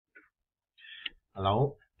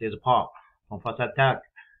Hello, this is Paul from Foresight Tech.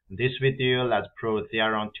 In this video, let's prove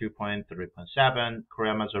Theorem 2.3.7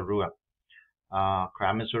 Cramer's rule.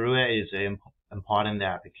 Cramer's rule is an important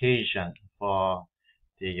application for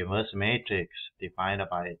the inverse matrix defined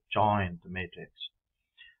by a joint matrix.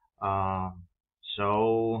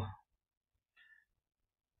 So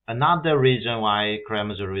another reason why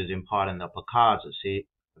Cramer's rule is important because see,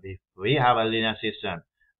 if we have a linear system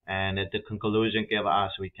and the conclusion give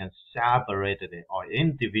us we can separate it or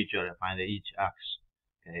individually find each x.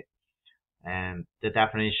 Okay, and the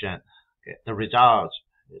definition, okay, the result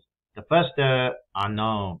is the first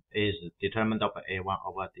unknown is determinant of a1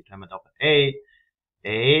 over determinant of a.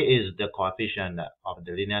 A is the coefficient of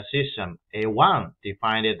the linear system. A1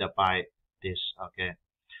 defined by this. Okay,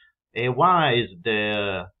 A1 is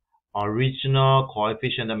the original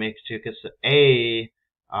coefficient matrix A.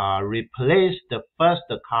 Replace the first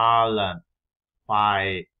column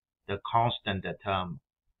by the constant term,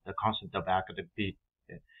 the constant vector B.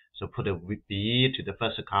 Okay. So put a B to the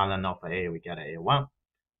first column of A, we get A1.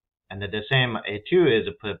 And the same A2 is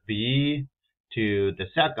put B to the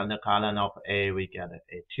second column of A, we get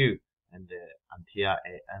A2. And until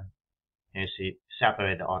AN. You see,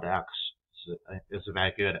 separate all the X. It's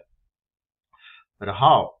very good. But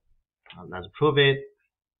how? Let's prove it.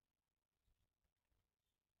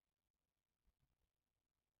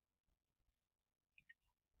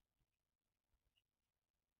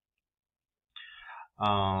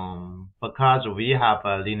 Because we have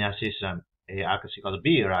a linear system ax equals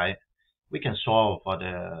b, right? We can solve for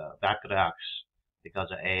the vector x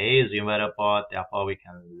because a is invertible, therefore we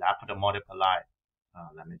can left multiply.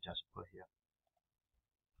 Let me just put here.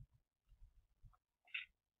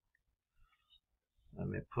 Let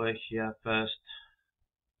me put here first.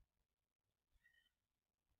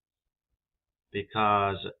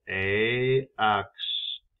 Because ax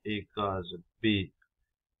equals b.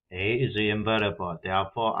 A is invertible,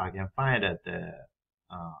 therefore I can find that the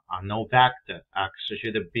unknown vector x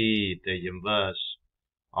should be the inverse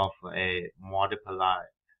of A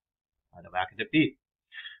multiplied by the vector b.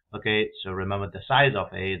 Okay, so remember the size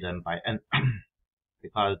of A is n by n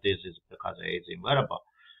because this is because A is invertible.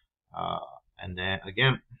 And then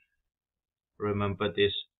again, remember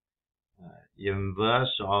this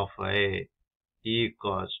inverse of A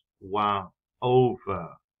equals 1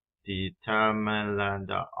 over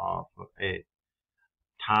determinant of A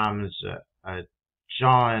times a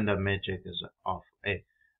joint matrix of A.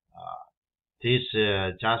 This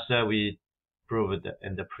just we proved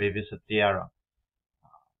in the previous theorem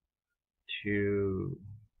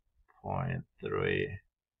 2.3.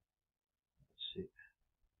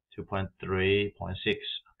 2.3.6.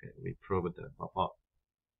 Okay, we proved it before.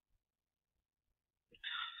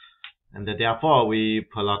 And therefore we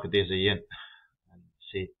plug this in and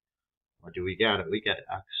see what do we get. We get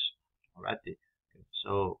x already. Okay,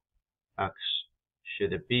 so x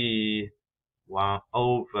should be 1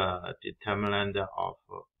 over determinant of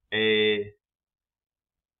A,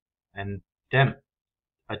 and then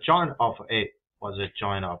a joint of A. What's a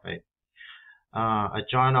joint of A? A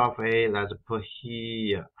joint of A, let's put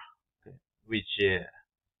here, okay, which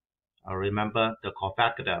remember the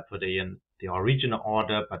cofactor put in the original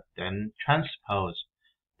order but then transpose.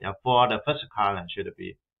 Therefore the first column should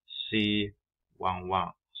be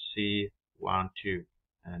C11, C12,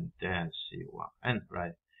 and then C1n,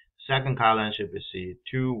 right? Second column should be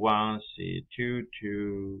C21,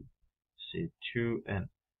 C22, C2n,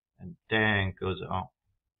 and then goes on.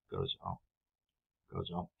 To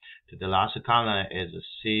the last column is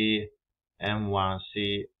CN1,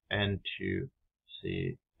 CN2,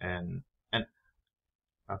 CNn.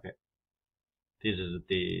 Okay, this is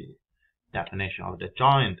the definition of the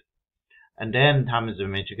joint. And then times the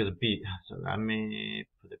matrix B. So let me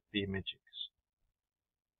put the B matrix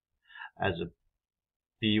as a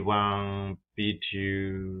B1,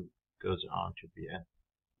 B2 goes on to Bn.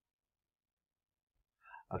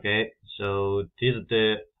 Okay, so this is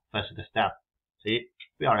the first step. See,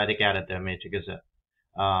 we already get the matrix,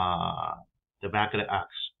 the vector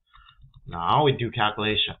x. Now we do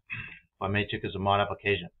calculation for matrix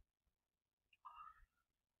multiplication.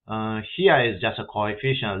 Here is just a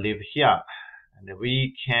coefficient leave here, and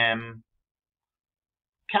we can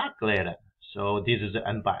calculate it. So this is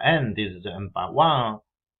n by n, this is n by 1.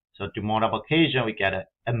 So to multiplication, we get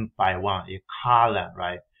n by 1, a column,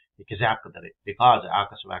 right? Exactly, because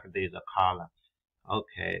x vector is a column.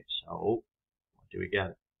 Okay, so what do we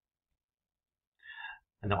get?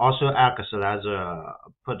 And also x, let's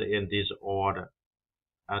put in this order.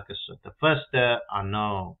 X, the first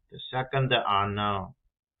unknown, the second unknown,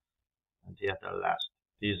 and the last.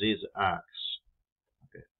 This is x.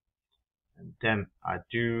 Okay, and then I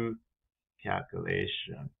do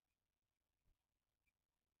calculation,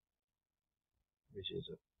 which is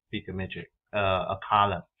a big matrix, a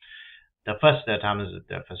column. The first term is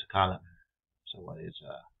the first column. So what is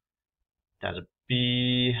that's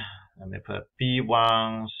B? Let me put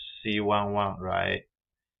B1 C11, right?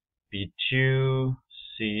 B2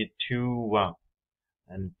 C21,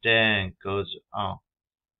 and then goes on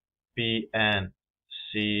Bn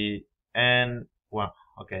Cn1.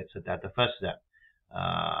 Okay, so that's the first step.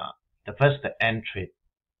 The first entry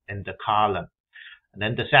in the column. And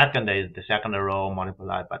then the second is the second row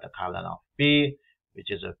multiplied by the column of B, which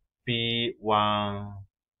is a B1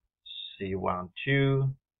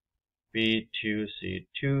 C12, B2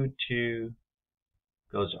 C22,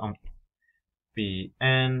 goes on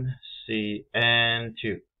Bn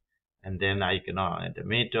Cn2, and then I ignore in the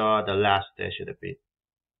middle. The last should be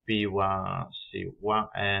B1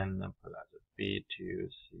 C1n plus B2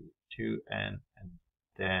 C2n, and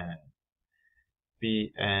then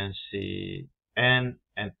Bn Cn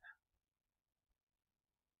n.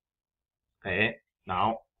 Okay,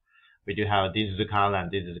 now we do have this is the column,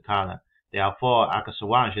 this is the column. Therefore,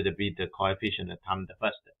 x1 should be the coefficient times the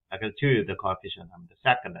first, x2 the coefficient times the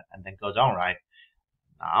second, and then goes on, right?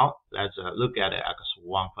 Now let's look at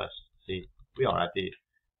x1 first. See, we already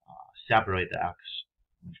separate the x.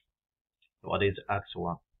 What is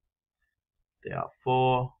x1?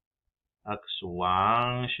 Therefore,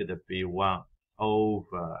 x1 should be 1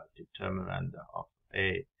 over determinant of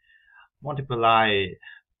A. Multiply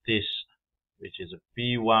this, which is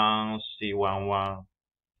B1 C11,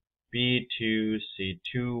 B2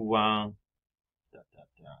 C21,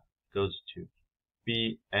 goes to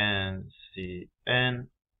Bn Cn1.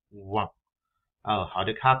 Oh, how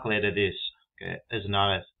to calculate this? Okay, it's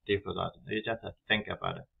not as difficult. You just think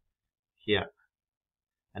about it here.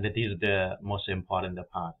 And this is the most important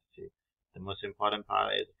part. See, the most important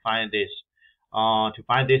part is find this. To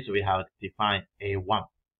find this, we have to define A1,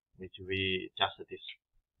 which we just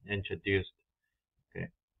introduced. Okay,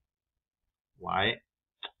 why?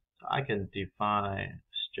 So I can define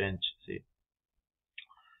strange. See,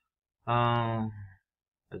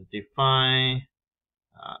 let's define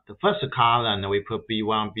the first column. We put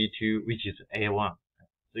B1, B2, which is A1.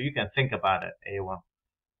 So you can think about it, A1.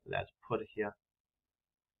 Let's put it here.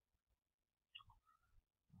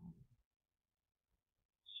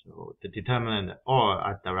 So the determinant, or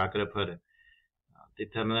I directly put it,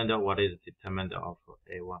 determinant. What is the determinant of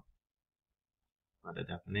A1? By the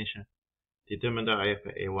definition, determinant of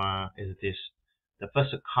A1 is this. The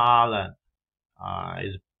first column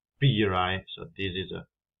is B, right? So this is a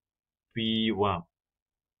B1,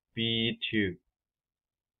 B2,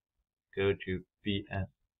 go to Bn,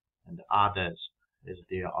 and the others is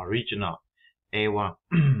the original A1,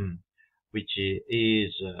 which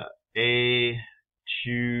is A2,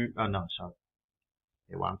 no, sorry,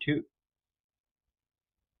 A1, 2,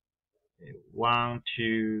 A1,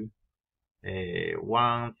 2,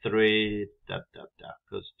 A1, 3,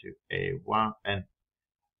 goes to A1, and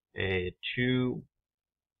A2,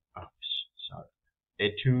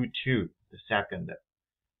 A2, 2, the second,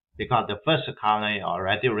 because the first column is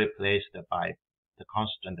already replaced by the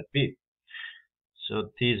constant B.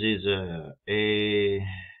 So this is A2,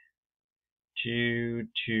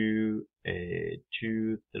 2,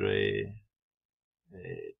 A2, 3,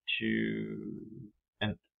 A2,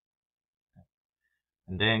 and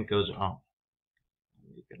then goes on.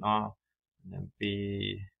 And then B.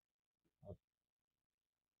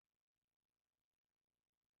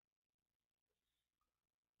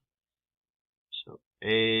 So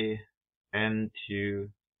A N2,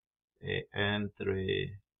 A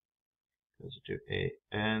N3 goes to A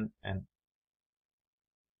N and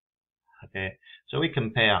okay. So we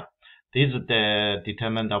compare. This is the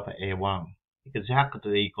determinant of A1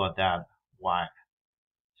 exactly equal that Y.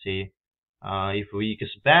 See, if we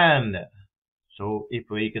expand, so if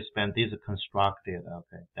we expand this constructed,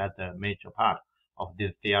 okay, that's the major part of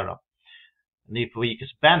this theorem. And if we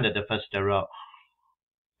expand the first row,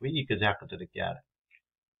 we exactly get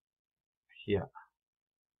here.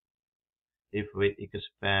 If we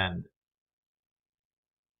expand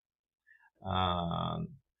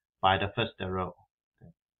by the first row,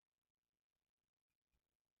 okay.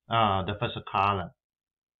 The first column,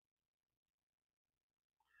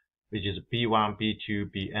 which is B1,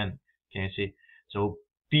 B2, Bn. Can you see? So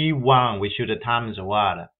B1 we should times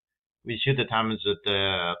what? We should times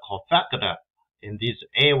the cofactor in this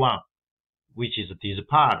A1, which is this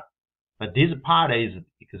part. But this part is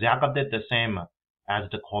exactly the same as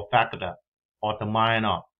the cofactor or the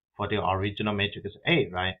minor for the original matrix A,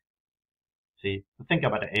 right? See, think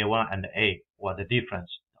about the A1 and the A. What the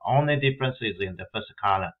difference? only difference is in the first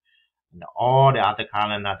column, and all the other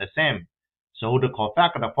columns are the same. So the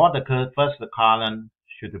cofactor for the first column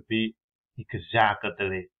should be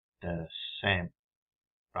exactly the same,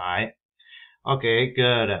 right? Okay,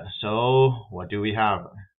 good. So what do we have?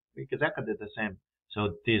 Exactly the same.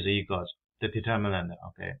 So this equals the determinant,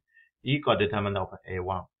 okay, equal determinant of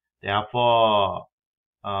A1. Therefore,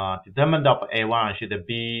 determinant of A1 should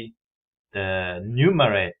be the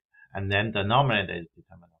numerator, and then the denominator is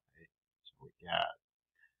determinant of A. So we get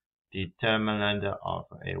determinant of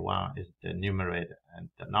A1 is the numerator, and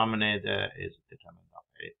the denominator is determinant of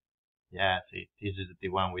A. Yeah, see, this is the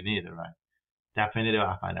one we need, right? Definitely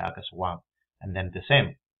I find x1, and then the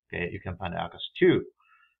same. Okay, you can find x2.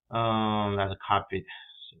 Let's copy it.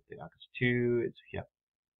 So the x2 is here.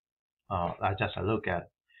 Let's just look at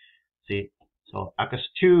it. See, so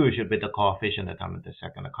x2 should be the coefficient that comes in the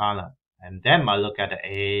second column, and then I look at the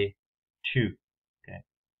A2. Okay,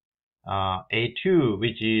 A2,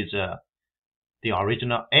 which is the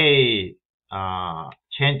original A,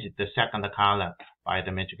 change the second column by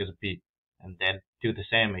the matrix B, and then do the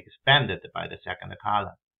same, expanded by the second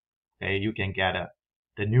column. Okay, you can get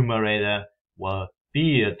the numerator will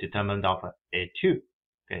be a determinant of A2.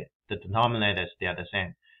 Okay, the denominator is still the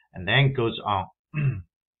same, and then goes on.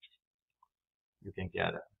 You can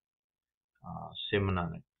get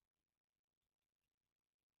similarly.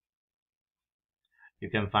 You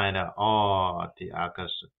can find all the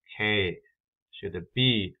xk should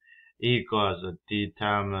be equals the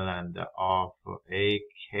determinant of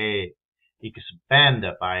AK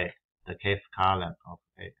expanded by the kth column of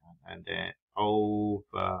A, and then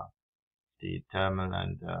over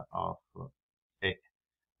determinant of A,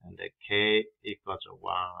 and the K equals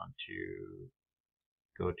 1 to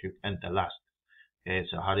go to and the last. Okay,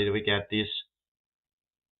 so how did we get this?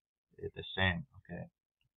 It's the same. Okay,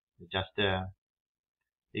 we just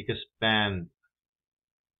expand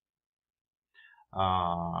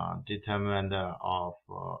determinant of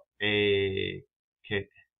A K.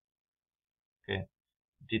 Okay,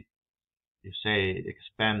 did you say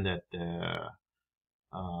expanded the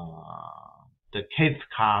kth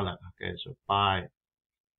column? Okay, so by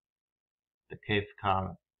the kth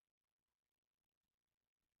column,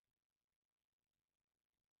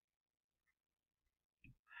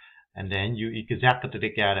 and then you exactly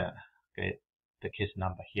get okay the case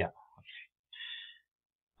number here.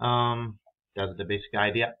 That's the basic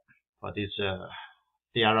idea for this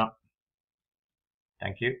theorem.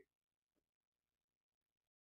 Thank you.